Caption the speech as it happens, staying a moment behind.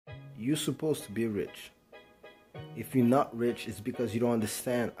You're supposed to be rich. If you're not rich, it's because you don't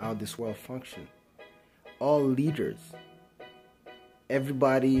understand how this world functions. All leaders,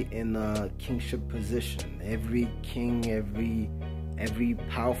 everybody in a kingship position, every king, every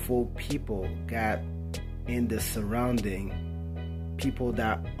powerful people got in the surrounding people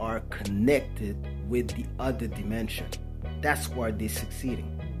that are connected with the other dimension. That's why they're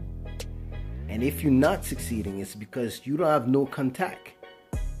succeeding. And if you're not succeeding, it's because you don't have no contact.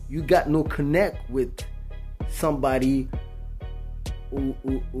 You got no connect with somebody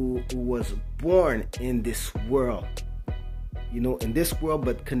who was born in this world. In this world,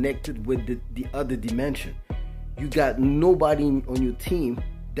 but connected with the other dimension. You got nobody on your team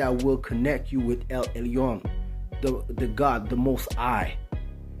that will connect you with El Elyon, the God, the Most High.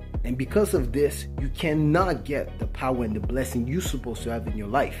 And because of this, you cannot get the power and the blessing you're supposed to have in your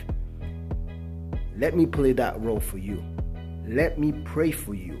life. Let me play that role for you. Let me pray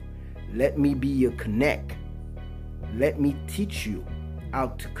for you. Let me be your connect. Let me teach you how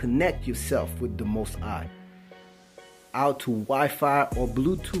to connect yourself with the Most High. How to Wi-Fi or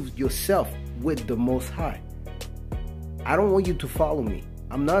Bluetooth yourself with the Most High. I don't want you to follow me.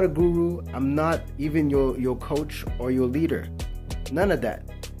 I'm not a guru. I'm not even your coach or your leader. None of that.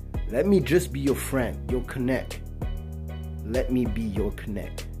 Let me just be your friend, your connect. Let me be your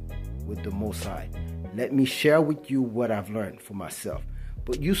connect with the Most High. Let me share with you what I've learned for myself.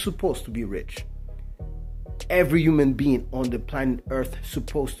 But you're supposed to be rich. Every human being on the planet Earth is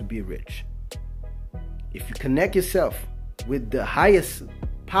supposed to be rich. If you connect yourself with the highest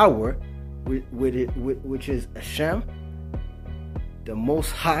power, which is Hashem, the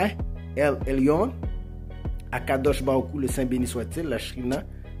Most High, El Elyon, Akadosh Baruch Hu, le Saint béni soit-il, la Shrina,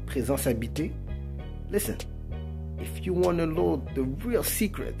 présence habitée. Listen, if you want to know the real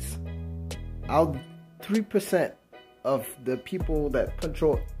secrets, how 3% of the people that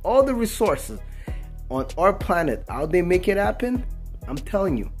control all the resources on our planet, how they make it happen, I'm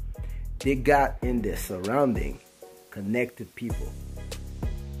telling you, they got in their surrounding connected people.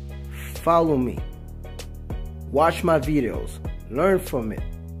 Follow me. Watch my videos. Learn from it.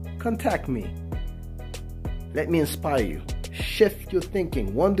 Contact me. Let me inspire you. Shift your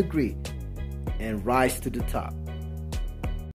thinking 1 degree and rise to the top.